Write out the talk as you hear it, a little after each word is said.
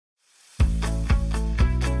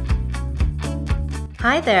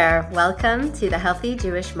Hi there, welcome to the Healthy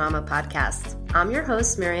Jewish Mama podcast. I'm your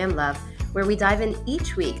host, Miriam Love, where we dive in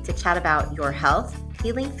each week to chat about your health,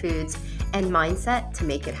 healing foods, and mindset to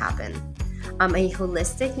make it happen. I'm a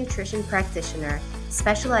holistic nutrition practitioner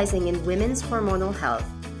specializing in women's hormonal health,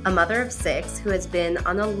 a mother of 6 who has been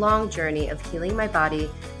on a long journey of healing my body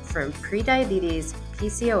from prediabetes,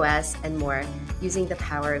 PCOS, and more using the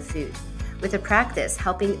power of food. With a practice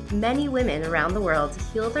helping many women around the world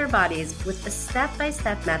heal their bodies with a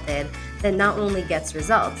step-by-step method that not only gets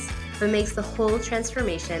results, but makes the whole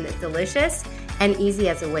transformation delicious and easy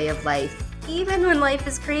as a way of life, even when life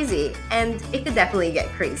is crazy, and it could definitely get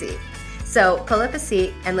crazy. So pull up a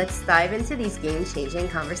seat and let's dive into these game-changing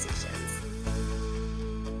conversations.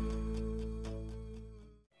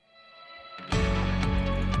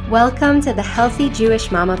 Welcome to the Healthy Jewish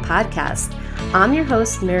Mama podcast. I'm your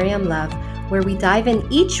host, Miriam Love, where we dive in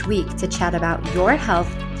each week to chat about your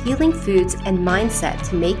health, healing foods, and mindset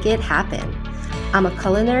to make it happen. I'm a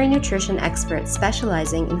culinary nutrition expert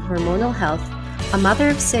specializing in hormonal health, a mother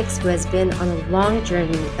of 6 who has been on a long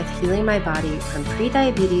journey of healing my body from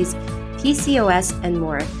prediabetes, PCOS, and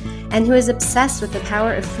more, and who is obsessed with the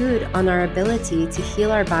power of food on our ability to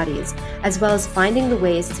heal our bodies, as well as finding the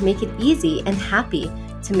ways to make it easy and happy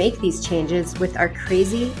to make these changes with our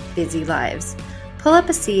crazy, busy lives. Pull up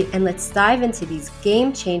a seat and let's dive into these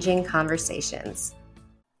game-changing conversations.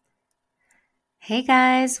 Hey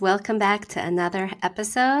guys, welcome back to another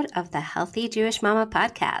episode of the Healthy Jewish Mama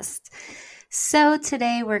podcast. So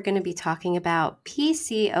today we're going to be talking about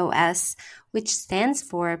PCOS, which stands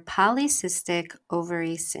for Polycystic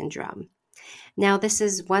Ovary Syndrome. Now, this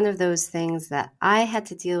is one of those things that I had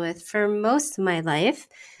to deal with for most of my life,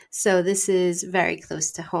 so this is very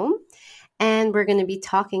close to home. And we're going to be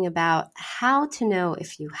talking about how to know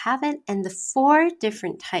if you have it and the 4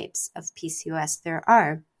 different types of PCOS there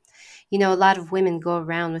are. You know, a lot of women go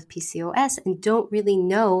around with PCOS and don't really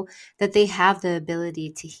know that they have the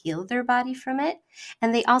ability to heal their body from it.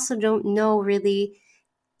 And they also don't know really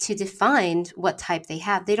to define what type they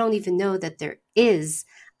have. They don't even know that there is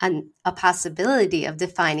a possibility of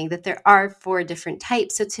defining that there are 4 different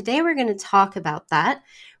types. So today we're going to talk about that.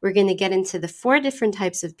 We're going to get into the 4 different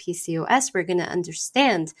types of PCOS. We're going to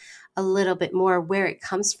understand a little bit more where it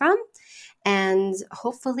comes from. And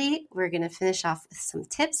hopefully we're going to finish off with some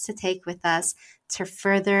tips to take with us to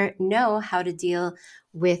further know how to deal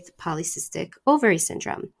with polycystic ovary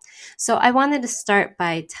syndrome. So I wanted to start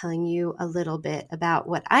by telling you a little bit about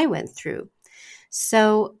what I went through.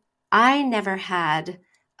 So I never had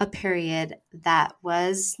a period that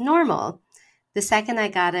was normal. The second I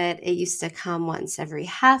got it, it used to come once every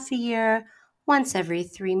half a year, once every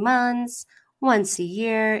 3 months, once a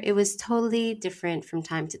year. It was totally different from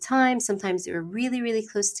time to time. Sometimes they were really, really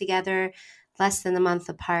close together, less than a month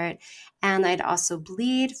apart. And I'd also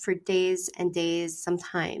bleed for days and days,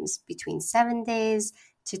 sometimes between 7 days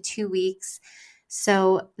to 2 weeks.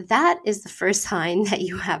 So that is the first sign that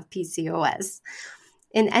you have PCOS.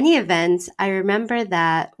 In any event, I remember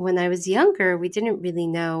that when I was younger, we didn't really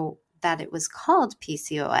know that it was called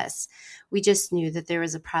PCOS. We just knew that there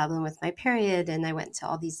was a problem with my period, and I went to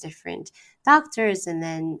all these different doctors and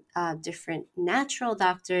then different natural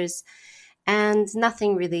doctors, and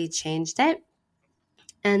nothing really changed it.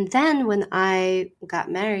 And then when I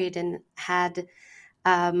got married and had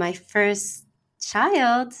my first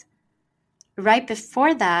child, right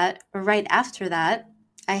before that, or right after that,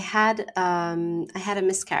 I had a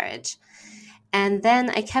miscarriage, and then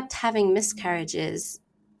I kept having miscarriages.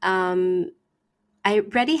 I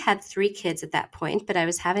already had 3 kids at that point, but I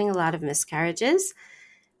was having a lot of miscarriages,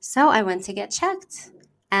 so I went to get checked,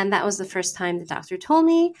 and that was the first time the doctor told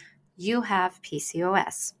me, "You have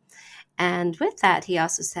PCOS." And with that, he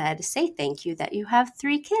also said, "Say thank you that you have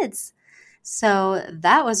 3 kids." So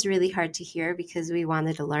that was really hard to hear because we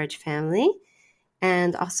wanted a large family,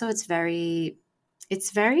 and also it's very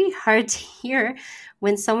hard to hear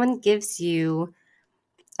when someone gives you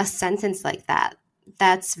a sentence like that.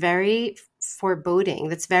 That's very foreboding.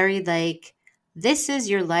 That's very like, this is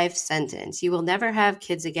your life sentence. You will never have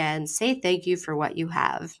kids again. Say thank you for what you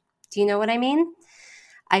have. Do you know what I mean?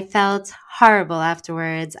 I felt horrible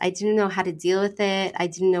afterwards. I didn't know how to deal with it. I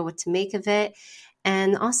didn't know what to make of it.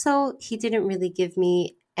 And also, he didn't really give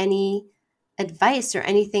me any advice or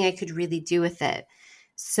anything I could really do with it.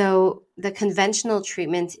 So the conventional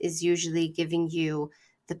treatment is usually giving you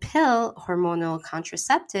the pill, hormonal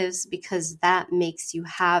contraceptives, because that makes you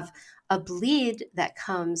have a bleed that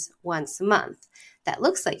comes once a month that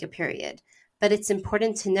looks like a period. But it's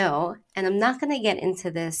important to know, and I'm not going to get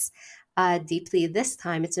into this deeply this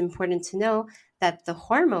time, it's important to know that the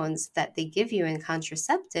hormones that they give you in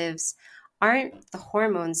contraceptives aren't the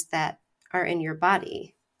hormones that are in your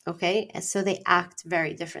body, okay? And so they act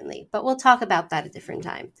very differently, but we'll talk about that a different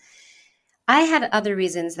time. I had other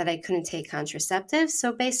reasons that I couldn't take contraceptives,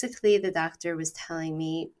 so basically the doctor was telling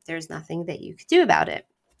me there's nothing that you could do about it.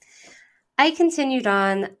 I continued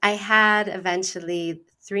on. I had eventually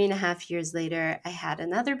 3.5 years later, I had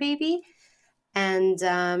another baby, and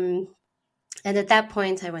at that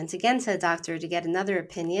point, I went again to a doctor to get another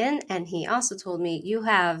opinion, and he also told me, you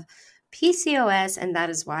have PCOS, and that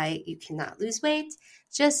is why you cannot lose weight.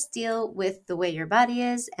 Just deal with the way your body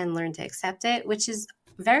is and learn to accept it, which is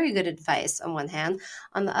very good advice on one hand.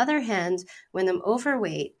 On the other hand, when I'm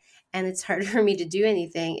overweight and it's hard for me to do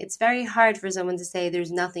anything, it's very hard for someone to say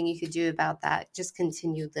there's nothing you could do about that. Just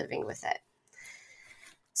continue living with it.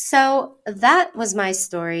 So that was my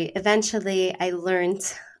story. Eventually, I learned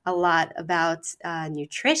a lot about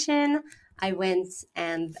nutrition. I went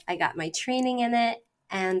and I got my training in it,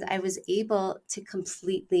 and I was able to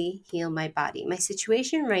completely heal my body. My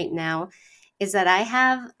situation right now is that I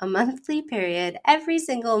have a monthly period every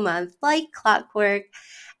single month, like clockwork,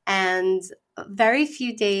 and very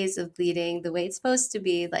few days of bleeding the way it's supposed to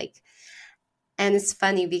be, and it's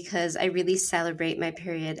funny because I really celebrate my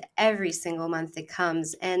period every single month it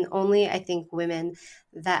comes. And only I think women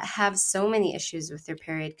that have so many issues with their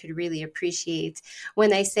period could really appreciate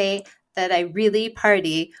when I say that I really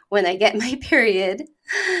party when I get my period.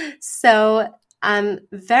 So I'm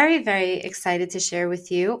very, very excited to share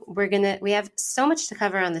with you. We have so much to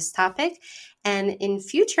cover on this topic. And in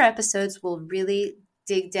future episodes, we'll really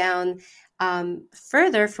dig down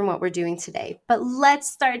further from what we're doing today. But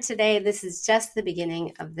let's start today. This is just the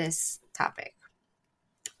beginning of this topic.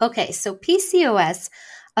 Okay, so PCOS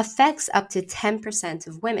affects up to 10%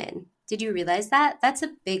 of women. Did you realize that? That's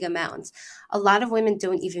a big amount. A lot of women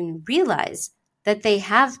don't even realize that they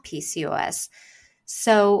have PCOS.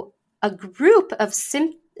 So PCOS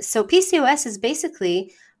is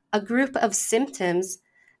basically a group of symptoms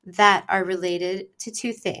that are related to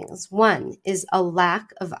two things. One is a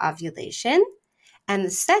lack of ovulation, and the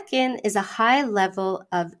second is a high level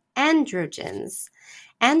of androgens.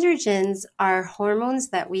 Androgens are hormones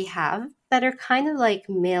that we have that are kind of like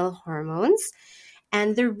male hormones,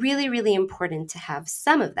 and they're really, really important to have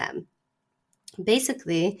some of them.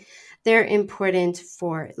 Basically, they're important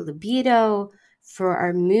for libido, for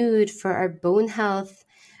our mood, for our bone health.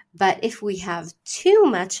 But if we have too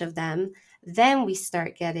much of them, then we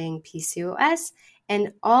start getting PCOS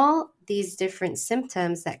and all these different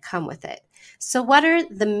symptoms that come with it. So what are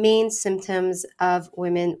the main symptoms of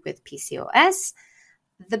women with PCOS?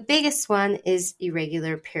 The biggest one is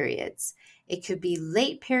irregular periods. It could be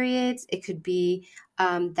late periods. It could be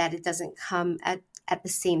that it doesn't come at the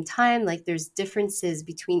same time, like there's differences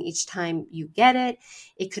between each time you get it.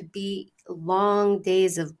 It could be long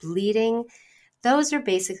days of bleeding. Those are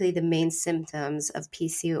basically the main symptoms of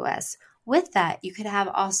PCOS. With that, you could have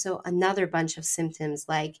also another bunch of symptoms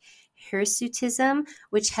like hirsutism,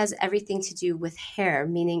 which has everything to do with hair,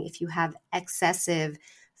 meaning if you have excessive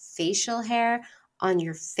facial hair on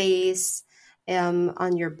your face,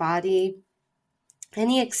 on your body,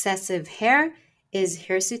 any excessive hair is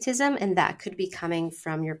hirsutism, and that could be coming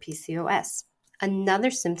from your PCOS.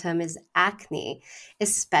 Another symptom is acne,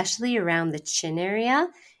 especially around the chin area.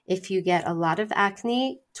 If you get a lot of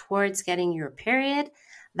acne towards getting your period,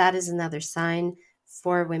 that is another sign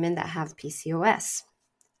for women that have PCOS.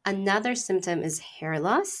 Another symptom is hair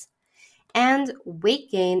loss and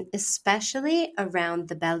weight gain, especially around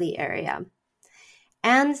the belly area.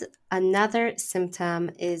 And another symptom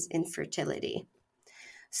is infertility.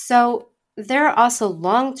 So there are also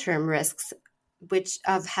long-term risks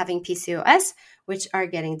of having PCOS, which are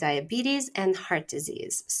getting diabetes and heart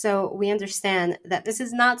disease. So we understand that this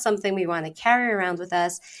is not something we want to carry around with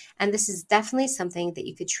us, and this is definitely something that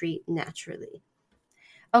you could treat naturally.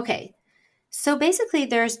 Okay, so basically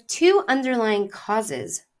there's two underlying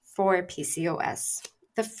causes for PCOS.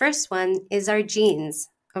 The first one is our genes,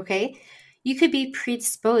 okay? You could be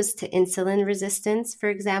predisposed to insulin resistance, for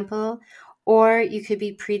example, or you could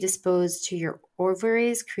be predisposed to your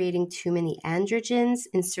ovaries creating too many androgens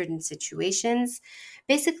in certain situations.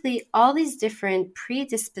 Basically, all these different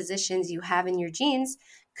predispositions you have in your genes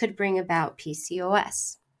could bring about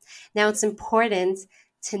PCOS. Now, it's important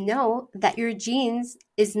to know that your genes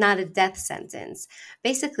is not a death sentence.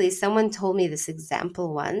 Basically, someone told me this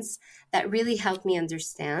example once that really helped me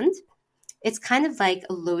understand. It's kind of like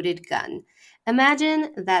a loaded gun.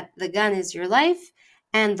 Imagine that the gun is your life,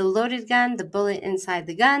 and the loaded gun, the bullet inside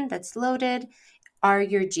the gun that's loaded, are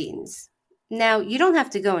your genes. Now, you don't have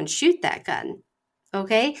to go and shoot that gun,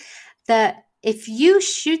 okay? The if you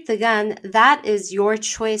shoot the gun, that is your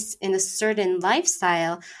choice in a certain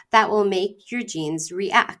lifestyle that will make your genes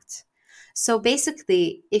react. So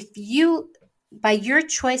basically, by your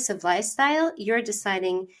choice of lifestyle, you're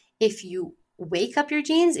deciding if you wake up your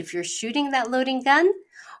genes, if you're shooting that loading gun,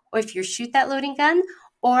 or if you shoot that loading gun,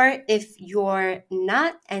 or if you're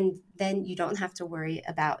not, and then you don't have to worry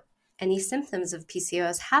about any symptoms of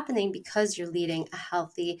PCOS happening because you're leading a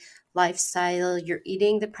healthy lifestyle, you're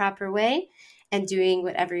eating the proper way, and doing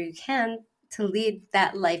whatever you can to lead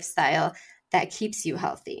that lifestyle that keeps you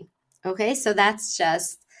healthy. Okay, so that's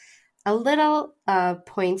just a little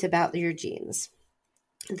point about your genes.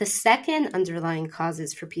 The second underlying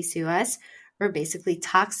causes for PCOS are basically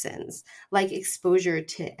toxins, like exposure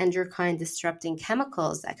to endocrine disrupting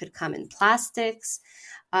chemicals that could come in plastics.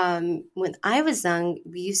 When I was young,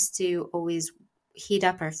 we used to always heat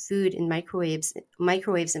up our food in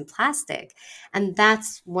microwaves in plastic. And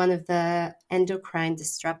that's one of the endocrine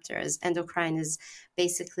disruptors. Endocrine is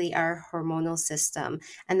basically our hormonal system,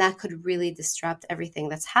 and that could really disrupt everything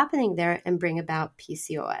that's happening there and bring about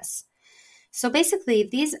PCOS. So basically,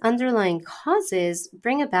 these underlying causes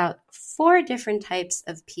bring about 4 different types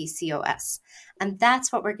of PCOS. And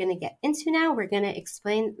that's what we're going to get into now. We're going to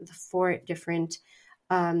explain the 4 different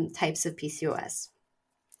types of PCOS.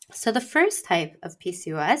 So the first type of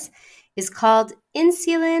PCOS is called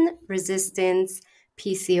insulin resistance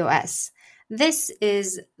PCOS. This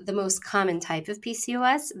is the most common type of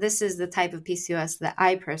PCOS. This is the type of PCOS that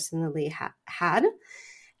I personally had.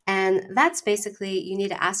 And that's basically, you need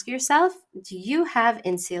to ask yourself, do you have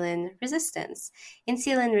insulin resistance?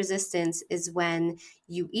 Insulin resistance is when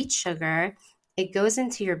you eat sugar, it goes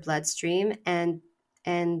into your bloodstream, and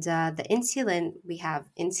the insulin, we have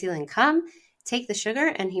insulin come, take the sugar,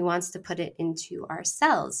 and he wants to put it into our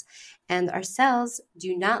cells. And our cells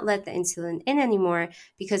do not let the insulin in anymore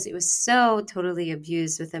because it was so totally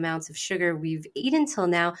abused with amounts of sugar we've eaten till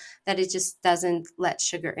now that it just doesn't let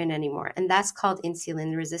sugar in anymore. And that's called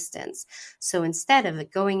insulin resistance. So instead of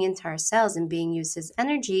it going into our cells and being used as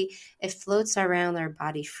energy, it floats around our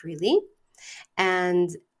body freely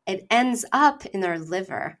and it ends up in our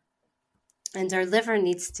liver. And our liver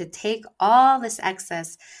needs to take all this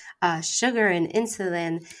excess sugar and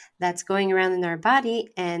insulin that's going around in our body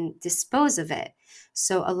and dispose of it.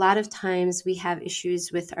 So a lot of times we have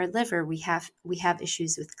issues with our liver. We have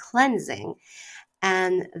issues with cleansing.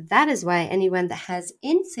 And that is why anyone that has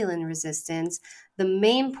insulin resistance, the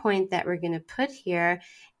main point that we're going to put here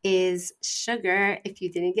is sugar, if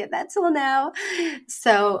you didn't get that till now.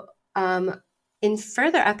 So in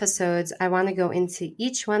further episodes, I want to go into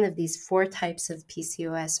each one of these 4 types of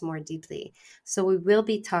PCOS more deeply. So we will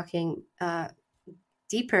be talking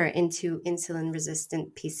deeper into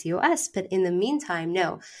insulin-resistant PCOS. But in the meantime,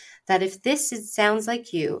 know that if sounds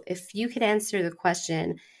like you, if you could answer the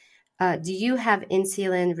question, do you have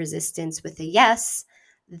insulin resistance with a yes,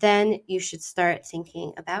 then you should start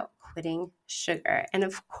thinking about quitting sugar. And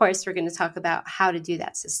of course, we're going to talk about how to do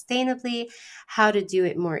that sustainably, how to do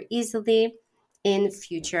it more easily in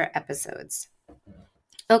future episodes.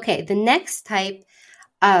 Okay, the next type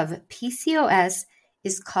of PCOS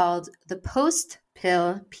is called the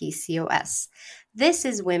post-pill PCOS. This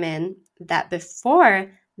is women that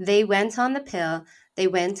before they went on the pill, they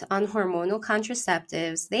went on hormonal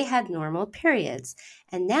contraceptives, they had normal periods.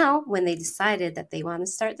 And now when they decided that they want to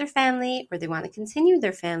start their family or they want to continue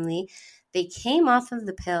their family, they came off of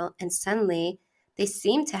the pill and suddenly they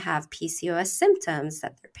seem to have PCOS symptoms,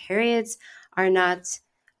 that their periods are not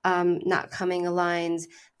coming aligned,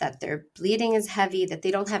 that their bleeding is heavy, that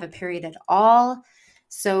they don't have a period at all.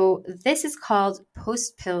 So this is called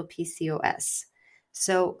post-pill PCOS.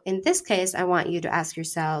 So in this case, I want you to ask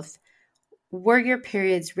yourself, were your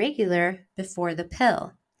periods regular before the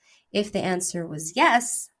pill? If the answer was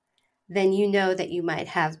yes, then you know that you might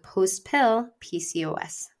have post-pill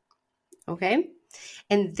PCOS. Okay?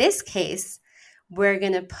 In this case, we're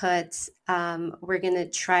going to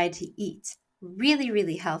try to eat really,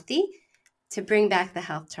 really healthy to bring back the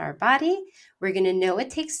health to our body. We're going to know it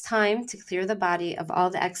takes time to clear the body of all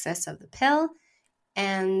the excess of the pill.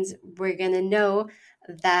 And we're going to know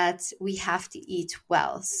that we have to eat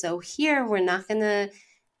well. So here, we're not going to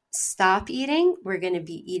stop eating. We're going to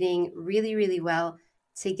be eating really, really well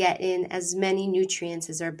to get in as many nutrients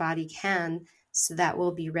as our body can so that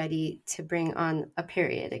we'll be ready to bring on a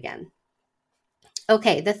period again.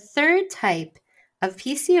 Okay, the third type of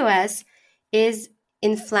PCOS is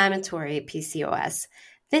inflammatory PCOS.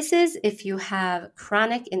 This is if you have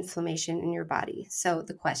chronic inflammation in your body. So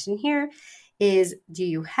the question here is, do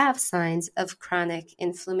you have signs of chronic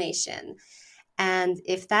inflammation? And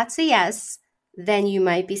if that's a yes, then you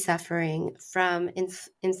might be suffering from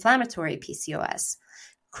inflammatory PCOS.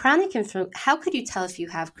 How could you tell if you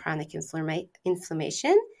have chronic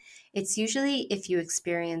inflammation? It's usually if you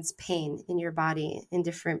experience pain in your body in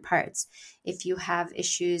different parts, if you have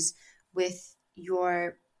issues with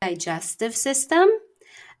your digestive system,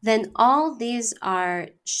 then all these are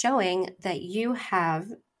showing that you have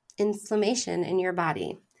inflammation in your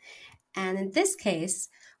body. And in this case,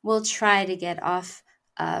 we'll try to get off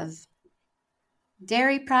of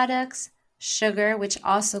dairy products, sugar, which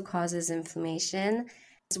also causes inflammation,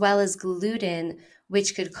 as well as gluten,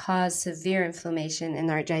 which could cause severe inflammation in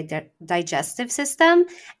our digestive system.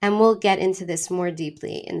 And we'll get into this more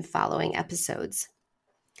deeply in following episodes.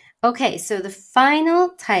 Okay, so the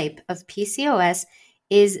final type of PCOS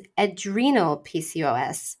is adrenal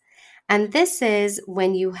PCOS. And this is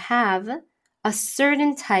when you have a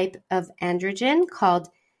certain type of androgen called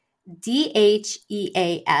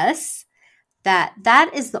DHEAS,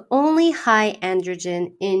 that is the only high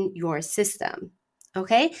androgen in your system.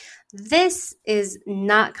 Okay, this is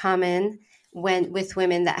not common with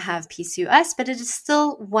women that have PCOS, but it is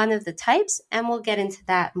still one of the types, and we'll get into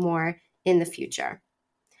that more in the future.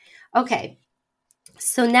 Okay,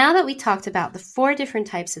 so now that we talked about the 4 different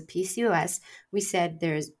types of PCOS, we said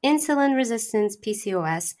there's insulin resistance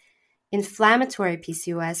PCOS, inflammatory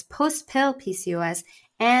PCOS, post-pill PCOS,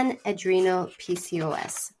 and adrenal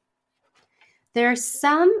PCOS. There are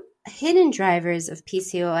some hidden drivers of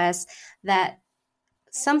PCOS that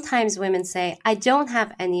sometimes women say, I don't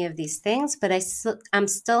have any of these things, but I'm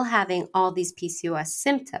still having all these PCOS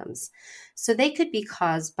symptoms. So they could be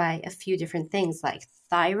caused by a few different things like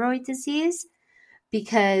thyroid disease,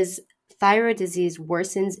 because thyroid disease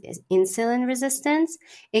worsens insulin resistance.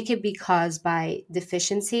 It could be caused by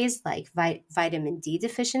deficiencies like vitamin D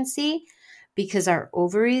deficiency, because our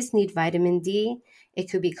ovaries need vitamin D. It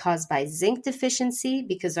could be caused by zinc deficiency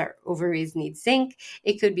because our ovaries need zinc.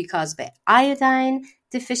 It could be caused by iodine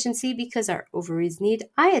deficiency because our ovaries need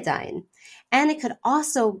iodine. And it could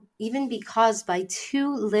also even be caused by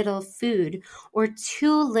too little food or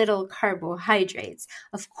too little carbohydrates.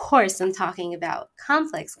 Of course, I'm talking about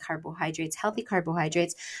complex carbohydrates, healthy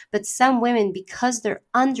carbohydrates, but some women, because they're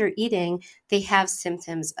under eating, they have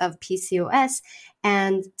symptoms of PCOS.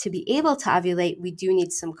 And to be able to ovulate, we do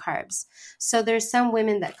need some carbs. So there's some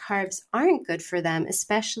women that carbs aren't good for them,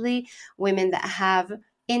 especially women that have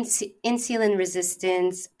insulin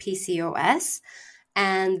resistance PCOS.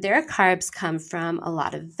 And their carbs come from a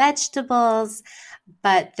lot of vegetables,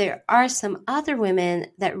 but there are some other women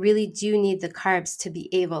that really do need the carbs to be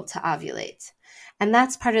able to ovulate. And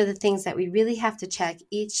that's part of the things that we really have to check,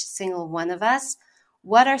 each single one of us,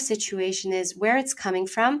 what our situation is, where it's coming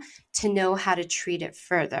from, to know how to treat it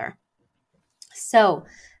further. So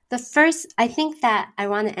I think that I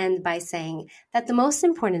want to end by saying that the most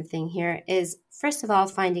important thing here is, first of all,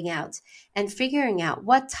 finding out and figuring out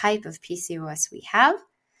what type of PCOS we have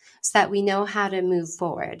so that we know how to move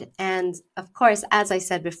forward. And of course, as I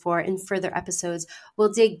said before, in further episodes,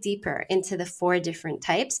 we'll dig deeper into the 4 different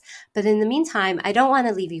types. But in the meantime, I don't want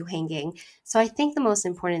to leave you hanging. So I think the most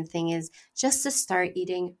important thing is just to start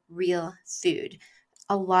eating real food.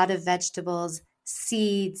 A lot of vegetables,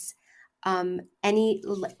 seeds, any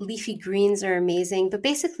leafy greens are amazing. But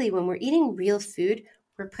basically, when we're eating real food,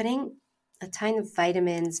 we're putting a ton of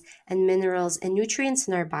vitamins and minerals and nutrients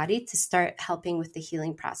in our body to start helping with the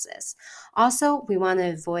healing process. Also, we want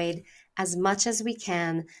to avoid as much as we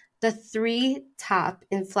can the 3 top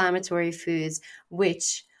inflammatory foods,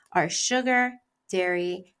 which are sugar,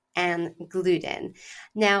 dairy, and gluten.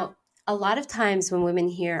 Now, a lot of times when women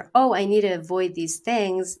hear, oh, I need to avoid these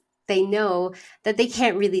things, they know that they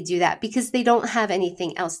can't really do that because they don't have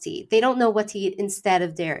anything else to eat. They don't know what to eat instead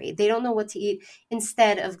of dairy. They don't know what to eat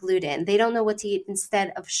instead of gluten. They don't know what to eat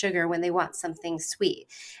instead of sugar when they want something sweet.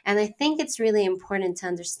 And I think it's really important to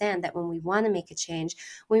understand that when we want to make a change,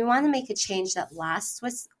 we want to make a change that lasts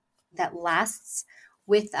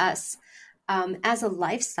with us as a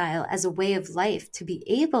lifestyle, as a way of life, to be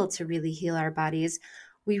able to really heal our bodies.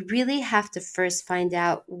 We really have to first find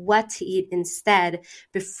out what to eat instead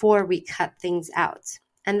before we cut things out.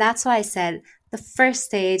 And that's why I said the first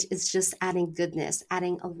stage is just adding goodness,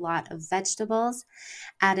 adding a lot of vegetables,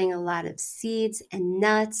 adding a lot of seeds and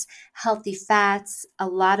nuts, healthy fats, a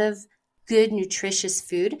lot of good nutritious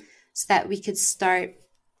food so that we could start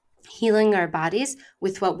healing our bodies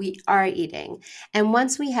with what we are eating. And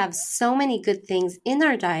once we have so many good things in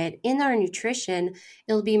our diet, in our nutrition,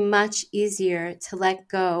 it'll be much easier to let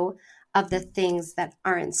go of the things that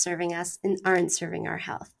aren't serving us and aren't serving our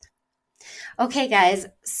health. Okay, guys,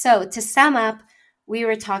 so to sum up, we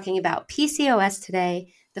were talking about PCOS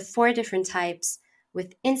today, the 4 different types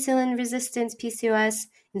with insulin resistance PCOS,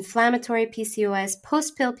 inflammatory PCOS,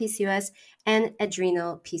 post-pill PCOS, and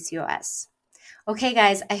adrenal PCOS. Okay,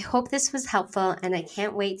 guys, I hope this was helpful, and I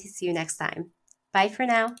can't wait to see you next time. Bye for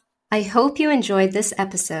now. I hope you enjoyed this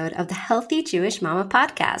episode of the Healthy Jewish Mama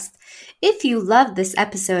podcast. If you loved this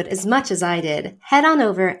episode as much as I did, head on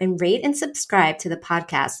over and rate and subscribe to the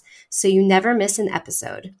podcast so you never miss an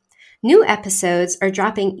episode. New episodes are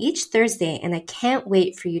dropping each Thursday, and I can't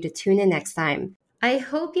wait for you to tune in next time. I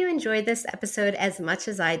hope you enjoyed this episode as much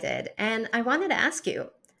as I did, and I wanted to ask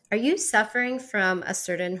you, are you suffering from a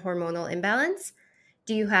certain hormonal imbalance?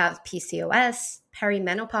 Do you have PCOS,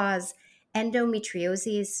 perimenopause,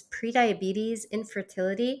 endometriosis, prediabetes,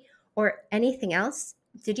 infertility, or anything else?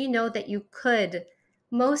 Did you know that you could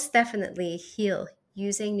most definitely heal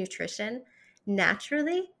using nutrition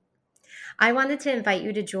naturally? I wanted to invite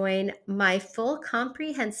you to join my full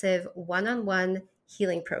comprehensive one-on-one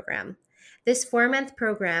healing program. This 4-month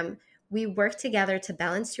program, we work together to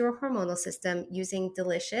balance your hormonal system using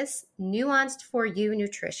delicious, nuanced for you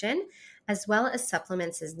nutrition, as well as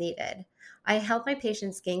supplements as needed. I help my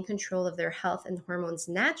patients gain control of their health and hormones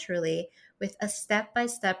naturally with a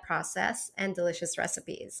step-by-step process and delicious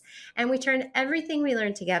recipes. And we turn everything we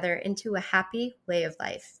learn together into a happy way of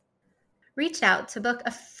life. Reach out to book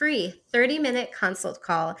a free 30-minute consult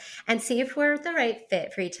call and see if we're the right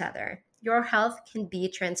fit for each other. Your health can be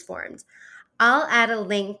transformed. I'll add a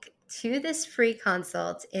link to this free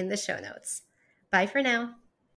consult in the show notes. Bye for now.